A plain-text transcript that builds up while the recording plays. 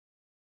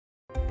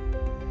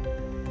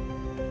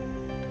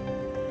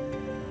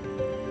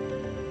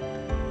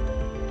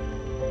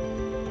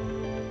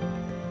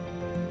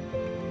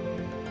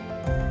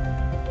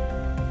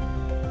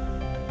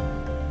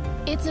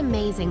It's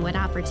amazing what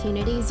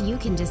opportunities you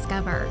can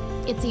discover.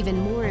 It's even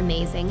more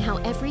amazing how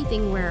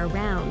everything we're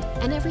around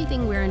and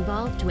everything we're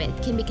involved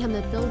with can become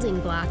a building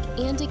block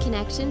and a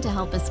connection to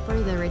help us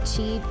further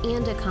achieve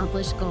and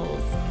accomplish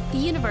goals. The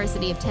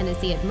University of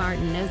Tennessee at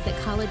Martin knows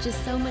that college is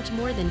so much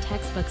more than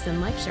textbooks and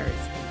lectures.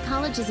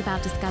 College is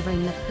about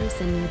discovering the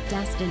person you're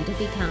destined to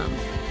become.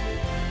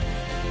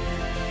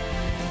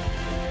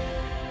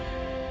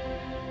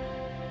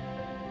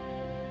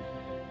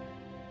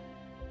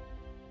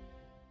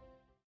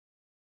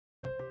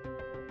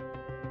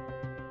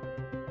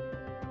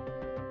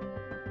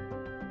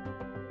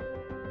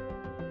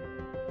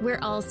 We're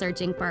all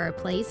searching for our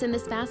place in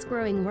this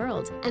fast-growing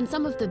world, and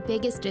some of the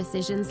biggest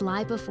decisions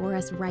lie before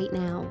us right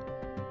now.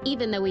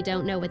 Even though we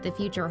don't know what the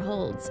future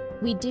holds,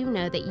 we do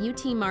know that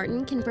UT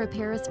Martin can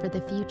prepare us for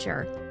the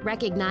future.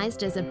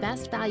 Recognized as a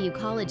best value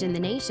college in the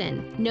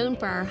nation, known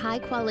for our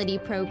high-quality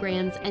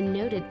programs and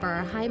noted for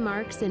our high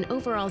marks and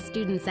overall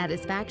student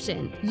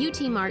satisfaction,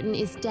 UT Martin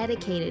is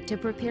dedicated to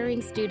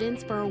preparing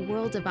students for a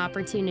world of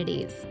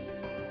opportunities.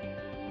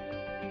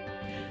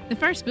 The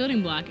first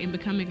building block in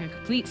becoming a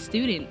complete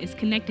student is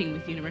connecting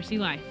with university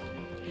life.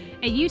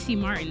 At UT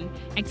Martin,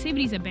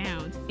 activities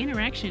abound,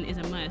 interaction is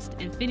a must,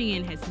 and fitting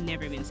in has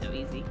never been so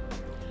easy.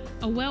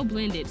 A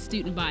well-blended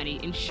student body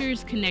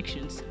ensures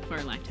connections for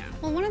a lifetime.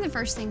 Well, one of the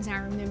first things I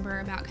remember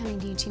about coming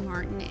to UT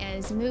Martin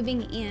is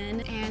moving in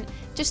and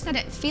just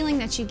that feeling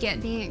that you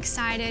get, being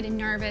excited and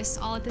nervous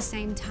all at the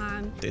same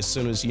time. As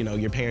soon as,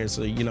 your parents,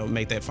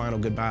 make that final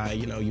goodbye,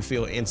 you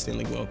feel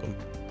instantly welcome.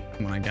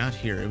 When I got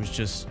here, it was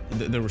just,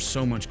 there was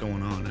so much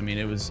going on. I mean,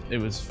 it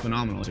was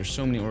phenomenal. There's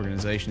so many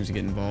organizations to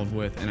get involved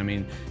with, and I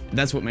mean,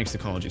 that's what makes the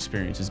college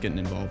experience, is getting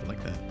involved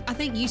like that. I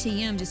think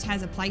UTM just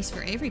has a place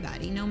for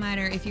everybody, no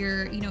matter if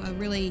you're, a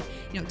really,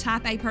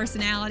 type A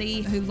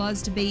personality who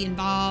loves to be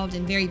involved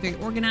and very, very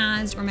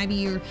organized, or maybe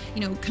you're,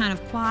 kind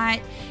of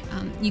quiet,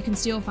 you can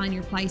still find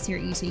your place here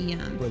at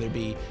UTM. Whether it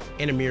be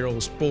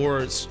intramural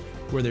sports,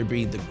 whether it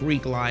be the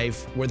Greek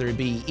life, whether it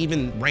be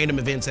even random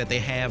events that they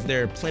have,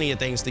 there are plenty of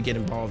things to get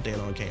involved in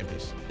on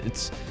campus.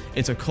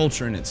 It's a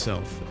culture in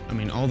itself. I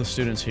mean, all the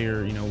students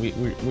here,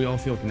 we all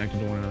feel connected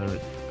to one another.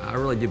 I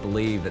really do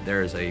believe that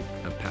there is a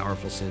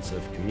powerful sense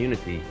of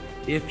community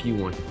if you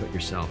want to put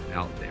yourself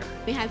out there.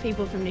 We have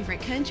people from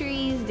different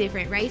countries,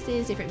 different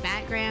races, different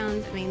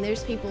backgrounds. I mean,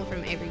 there's people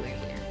from everywhere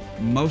here.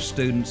 Most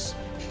students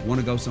want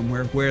to go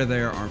somewhere where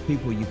there are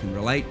people you can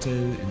relate to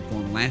and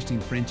form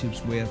lasting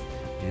friendships with.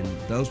 And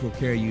those will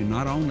carry you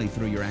not only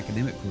through your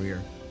academic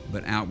career,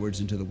 but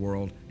outwards into the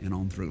world and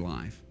on through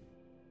life.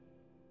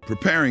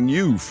 Preparing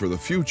you for the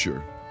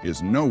future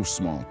is no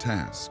small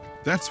task.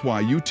 That's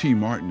why UT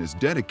Martin is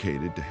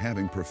dedicated to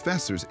having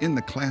professors in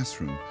the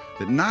classroom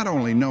that not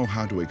only know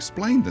how to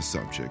explain the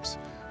subjects,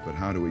 but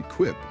how to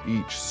equip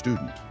each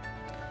student.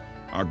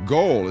 Our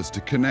goal is to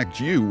connect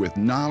you with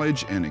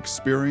knowledge and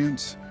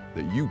experience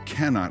that you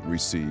cannot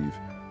receive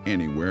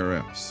anywhere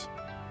else.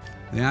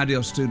 The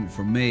ideal student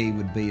for me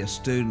would be a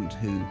student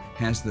who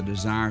has the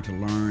desire to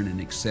learn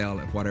and excel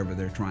at whatever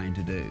they're trying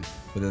to do,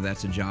 whether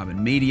that's a job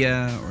in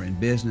media or in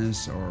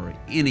business or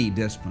any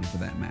discipline for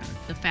that matter.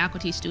 The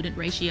faculty-student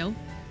ratio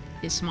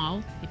is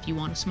small. If you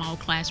want a small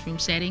classroom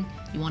setting,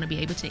 you want to be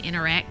able to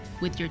interact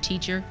with your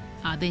teacher,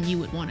 then you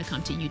would want to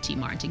come to UT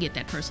Martin to get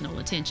that personal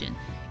attention.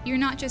 You're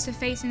not just a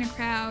face in a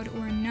crowd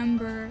or a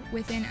number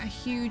within a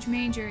huge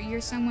major. You're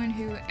someone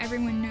who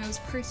everyone knows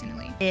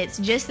personally. It's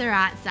just the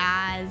right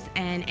size,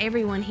 and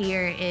everyone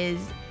here is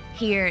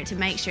here to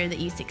make sure that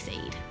you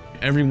succeed.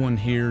 Everyone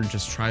here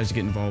just tries to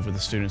get involved with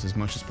the students as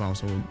much as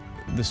possible.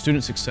 The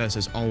student success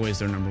is always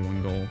their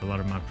 #1 goal. A lot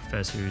of my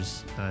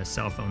professors'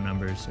 cell phone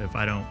numbers, so if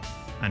I don't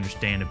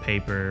understand a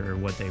paper or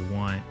what they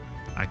want,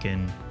 I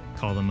can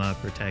call them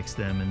up or text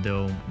them and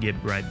they'll get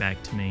right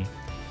back to me.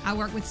 I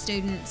work with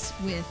students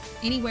with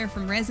anywhere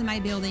from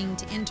resume building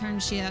to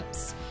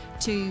internships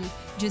to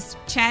just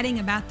chatting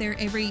about their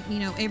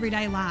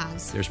everyday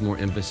lives. There's more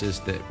emphasis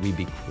that we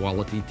be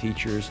quality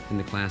teachers in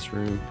the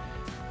classroom.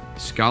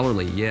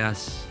 Scholarly,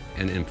 yes,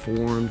 and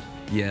informed,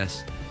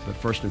 yes, but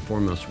first and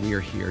foremost, we are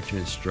here to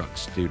instruct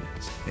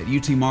students. At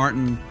UT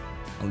Martin,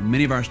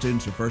 many of our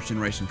students are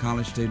first-generation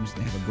college students.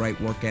 They have a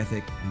great work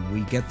ethic, and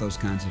we get those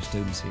kinds of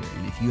students here.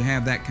 And if you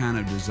have that kind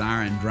of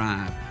desire and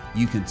drive,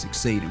 you can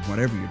succeed in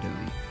whatever you're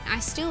doing. I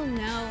still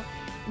know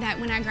that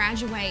when I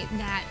graduate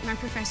that my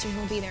professors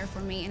will be there for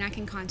me and I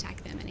can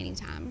contact them at any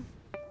time.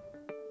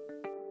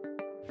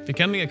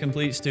 Becoming a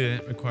complete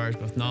student requires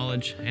both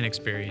knowledge and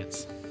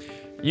experience.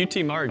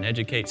 UT Martin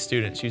educates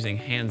students using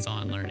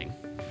hands-on learning.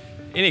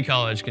 Any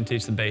college can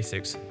teach the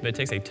basics, but it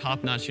takes a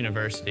top-notch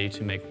university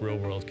to make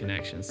real-world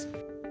connections.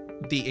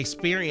 The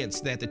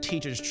experience that the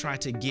teachers try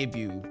to give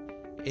you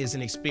is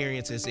an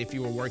experience as if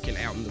you were working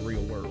out in the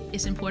real world.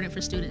 It's important for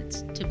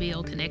students to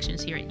build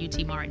connections here at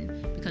UT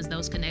Martin because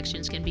those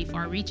connections can be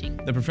far-reaching.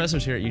 The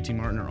professors here at UT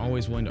Martin are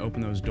always willing to open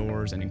those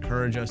doors and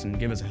encourage us and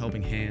give us a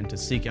helping hand to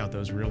seek out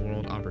those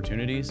real-world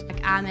opportunities.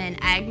 I'm an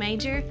ag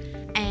major,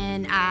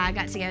 and I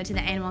got to go to the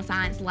animal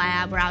science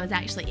lab where I was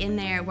actually in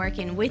there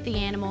working with the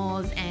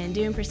animals and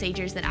doing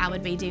procedures that I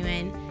would be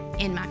doing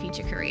in my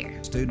future career.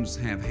 Students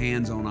have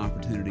hands-on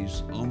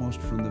opportunities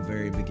almost from the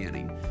very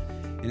beginning,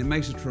 and it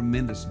makes a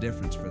tremendous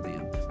difference for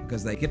them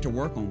because they get to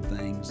work on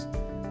things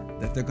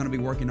that they're going to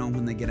be working on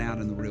when they get out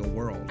in the real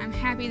world. I'm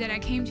happy that I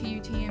came to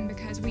UTM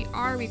because we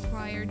are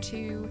required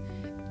to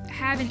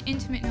have an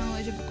intimate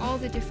knowledge of all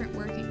the different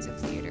workings of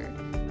theater.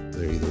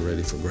 They're either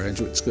ready for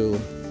graduate school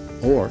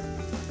or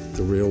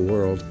the real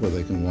world where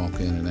they can walk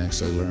in and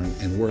actually learn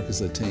and work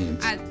as a team.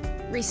 I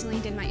recently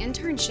did my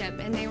internship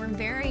and they were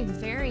very,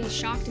 very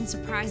shocked and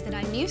surprised that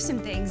I knew some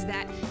things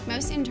that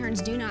most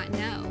interns do not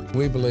know.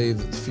 We believe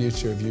that the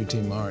future of UT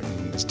Martin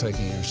is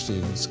taking our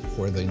students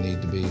where they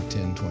need to be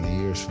 10, 20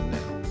 years from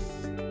now.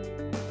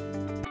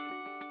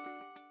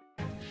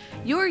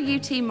 Your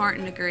UT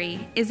Martin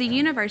degree is a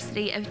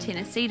University of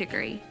Tennessee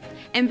degree.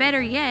 And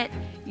better yet,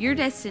 your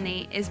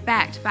destiny is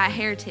backed by a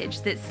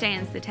heritage that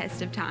stands the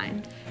test of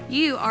time.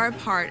 You are a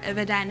part of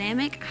a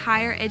dynamic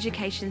higher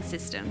education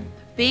system.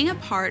 Being a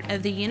part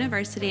of the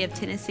University of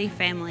Tennessee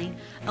family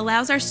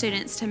allows our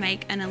students to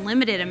make an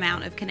unlimited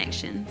amount of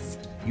connections.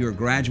 You're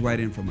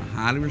graduating from a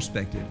highly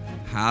respected,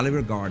 highly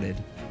regarded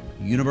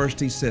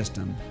university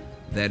system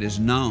that is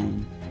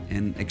known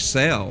and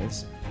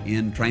excels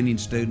in training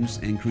students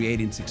and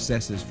creating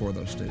successes for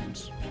those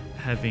students.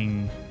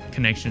 Having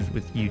connections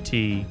with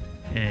UT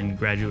and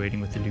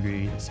graduating with a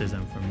degree that says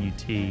I'm from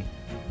UT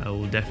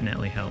will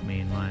definitely help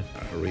me in life.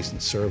 A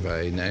recent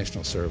survey,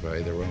 national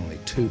survey, there were only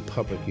 2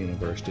 public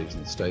universities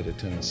in the state of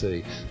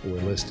Tennessee that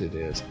were listed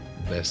as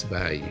best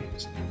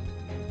values.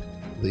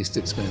 Least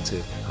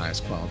expensive,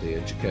 highest quality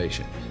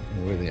education.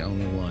 And we're the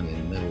only one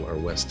in Middle or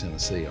West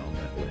Tennessee on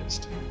that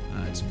list.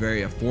 It's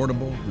very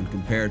affordable when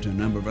compared to a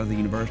number of other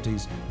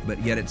universities, but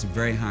yet it's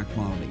very high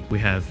quality. We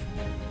have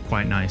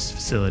quite nice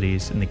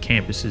facilities and the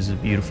campus is a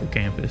beautiful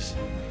campus.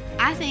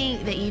 I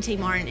think that UT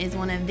Martin is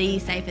one of the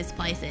safest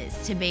places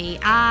to be.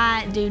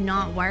 I do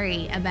not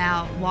worry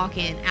about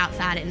walking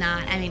outside at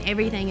night. I mean,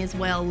 everything is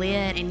well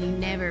lit and you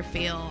never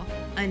feel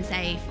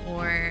unsafe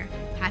or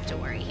have to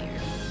worry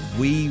here.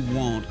 We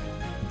want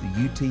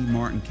the UT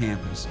Martin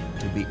campus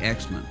to be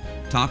excellent,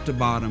 top to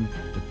bottom,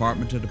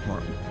 department to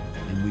department,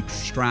 and we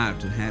strive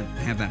to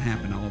have that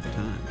happen all the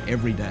time,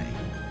 every day.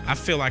 I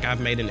feel like I've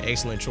made an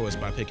excellent choice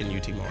by picking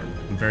UT Martin.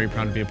 I'm very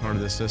proud to be a part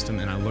of this system,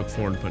 and I look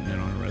forward to putting it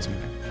on a resume.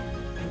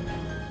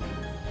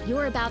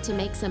 You're about to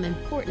make some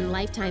important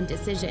lifetime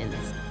decisions.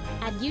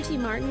 At UT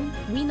Martin,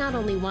 we not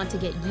only want to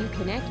get you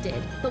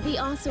connected, but we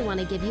also want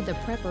to give you the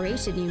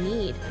preparation you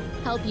need,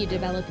 help you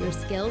develop your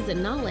skills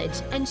and knowledge,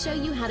 and show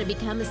you how to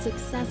become a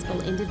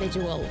successful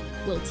individual.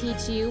 We'll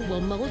teach you,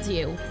 we'll mold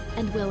you,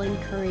 and we'll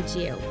encourage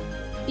you.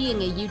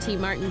 Being a UT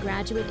Martin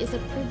graduate is a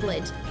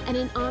privilege and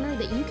an honor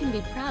that you can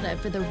be proud of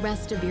for the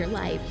rest of your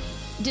life.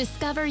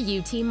 Discover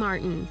UT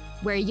Martin,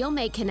 where you'll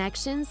make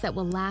connections that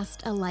will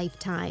last a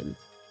lifetime.